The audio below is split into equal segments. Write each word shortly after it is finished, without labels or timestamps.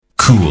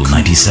Cool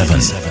 97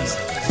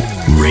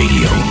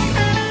 Radio.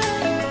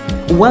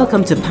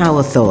 Welcome to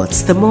Power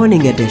Thoughts, the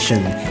morning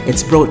edition.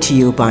 It's brought to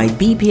you by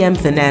BPM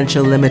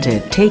Financial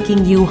Limited,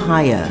 taking you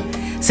higher.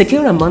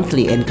 Secure a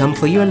monthly income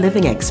for your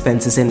living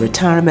expenses in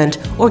retirement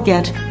or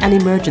get an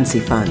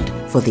emergency fund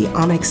for the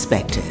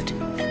unexpected.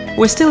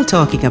 We're still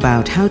talking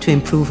about how to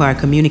improve our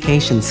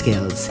communication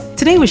skills.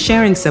 Today we're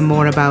sharing some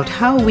more about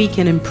how we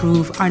can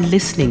improve our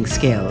listening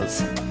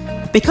skills.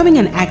 Becoming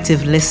an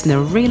active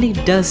listener really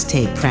does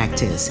take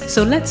practice,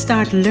 so let's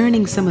start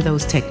learning some of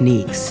those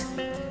techniques.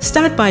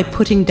 Start by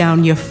putting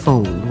down your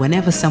phone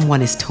whenever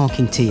someone is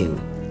talking to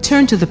you.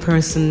 Turn to the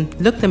person,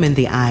 look them in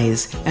the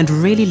eyes, and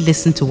really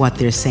listen to what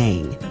they're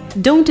saying.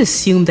 Don't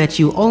assume that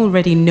you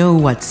already know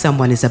what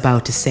someone is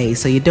about to say,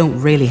 so you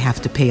don't really have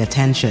to pay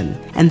attention.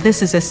 And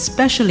this is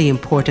especially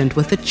important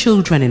with the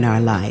children in our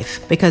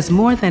life, because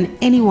more than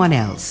anyone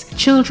else,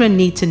 children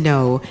need to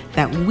know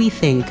that we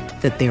think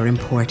that they're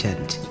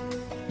important.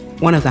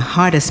 One of the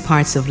hardest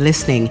parts of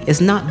listening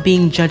is not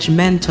being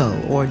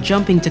judgmental or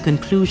jumping to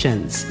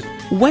conclusions.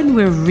 When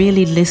we're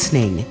really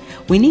listening,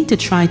 we need to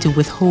try to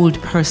withhold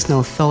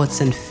personal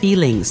thoughts and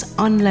feelings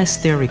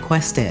unless they're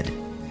requested.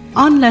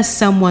 Unless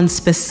someone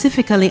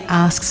specifically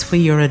asks for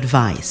your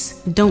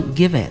advice, don't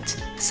give it.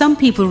 Some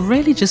people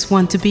really just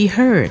want to be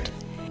heard.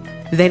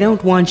 They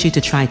don't want you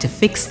to try to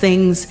fix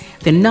things.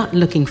 They're not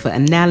looking for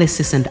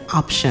analysis and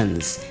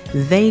options.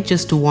 They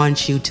just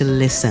want you to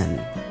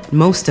listen.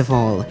 Most of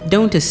all,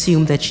 don't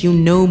assume that you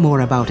know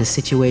more about a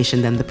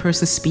situation than the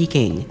person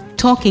speaking.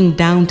 Talking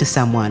down to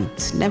someone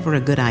is never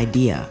a good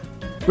idea.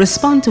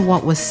 Respond to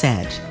what was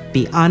said.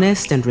 Be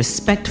honest and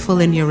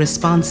respectful in your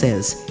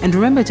responses. And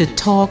remember to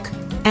talk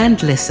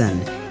and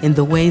listen in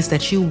the ways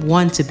that you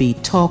want to be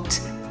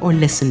talked or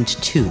listened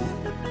to.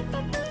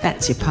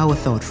 That's your Power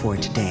Thought for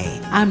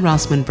today. I'm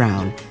Rosamond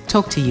Brown.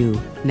 Talk to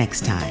you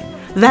next time.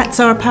 That's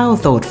our Power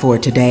Thought for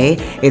today.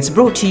 It's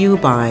brought to you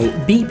by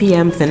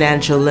BPM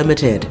Financial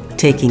Limited,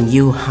 taking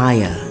you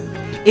higher.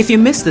 If you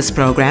missed this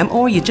program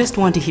or you just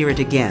want to hear it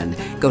again,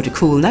 go to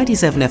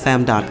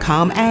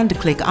cool97fm.com and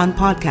click on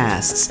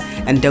podcasts.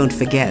 And don't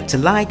forget to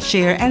like,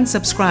 share, and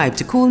subscribe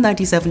to Cool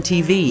 97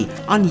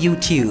 TV on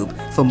YouTube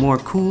for more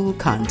cool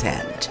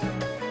content.